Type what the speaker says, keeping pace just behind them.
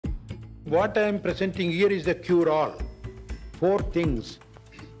What I am presenting here is the cure-all. 4 things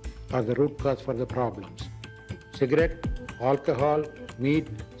are the root cause for the problems. Cigarette, alcohol, meat,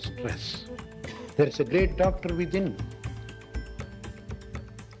 stress. There is a great doctor within.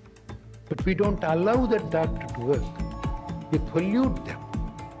 But we don't allow that doctor to work. We pollute them.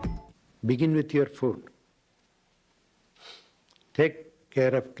 Begin with your food. Take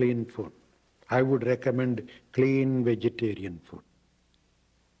care of clean food. I would recommend clean vegetarian food.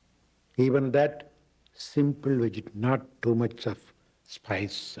 Even that, simple vegetarian, not too much of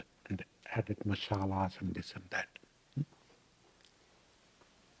spice and added masalas and this and that.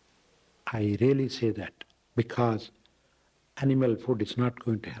 I really say that because animal food is not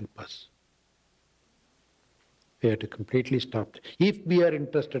going to help us. We have to completely stop. If we are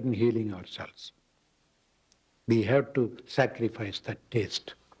interested in healing ourselves, we have to sacrifice that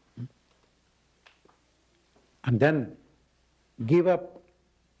taste. And then give up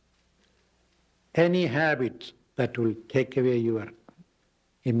any habits that will take away your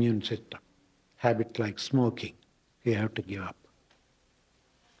immune system. Habit like smoking, you have to give up.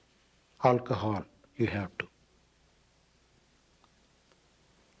 Alcohol, you have to.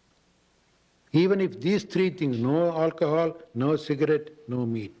 Even if these 3 things, no alcohol, no cigarette, no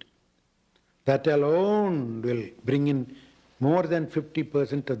meat, that alone will bring in more than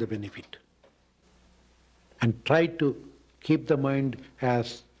 50% of the benefit. And try to keep the mind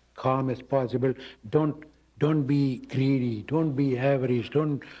as calm as possible. Don't be greedy, don't be average,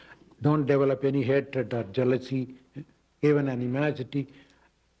 don't develop any hatred or jealousy, even animosity.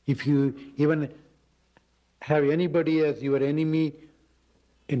 If you even have anybody as your enemy,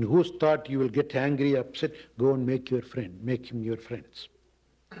 in whose thought you will get angry, upset, go and make him your friends.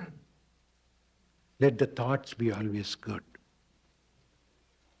 Let the thoughts be always good.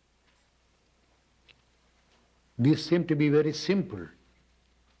 These seem to be very simple.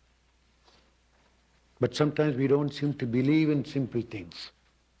 But sometimes we don't seem to believe in simple things.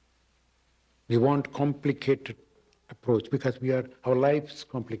 We want complicated approach because our life is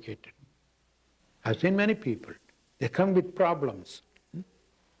complicated. I've seen many people, they come with problems.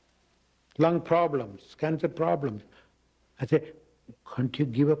 Lung problems, cancer problems. I say, can't you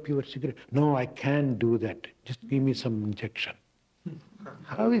give up your cigarette? No, I can't do that. Just give me some injection.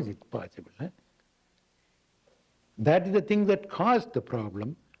 How is it possible? Huh? That is the thing that caused the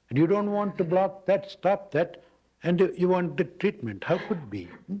problem. And you don't want to block that, stop that, and you want the treatment. How could it be?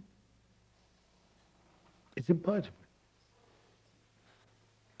 It's impossible.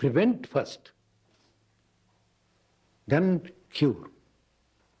 Prevent first, then cure.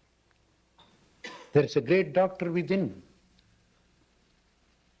 There is a great doctor within.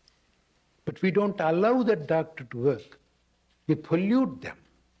 But we don't allow that doctor to work. We pollute them.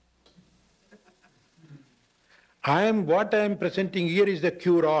 What I am presenting here is the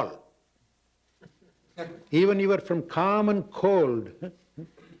cure-all. Even you are from common cold.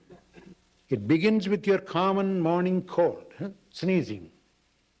 It begins with your common morning cold, sneezing.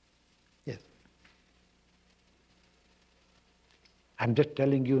 Yes. I'm just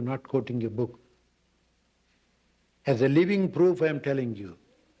telling you, not quoting a book. As a living proof, I am telling you.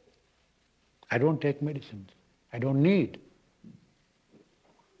 I don't take medicines. I don't need.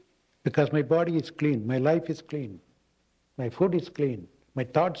 Because my body is clean, my life is clean, my food is clean, my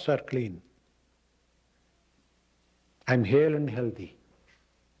thoughts are clean. I'm hale and healthy.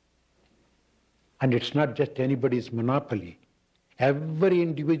 And it's not just anybody's monopoly. Every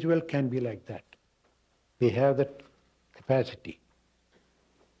individual can be like that. We have that capacity.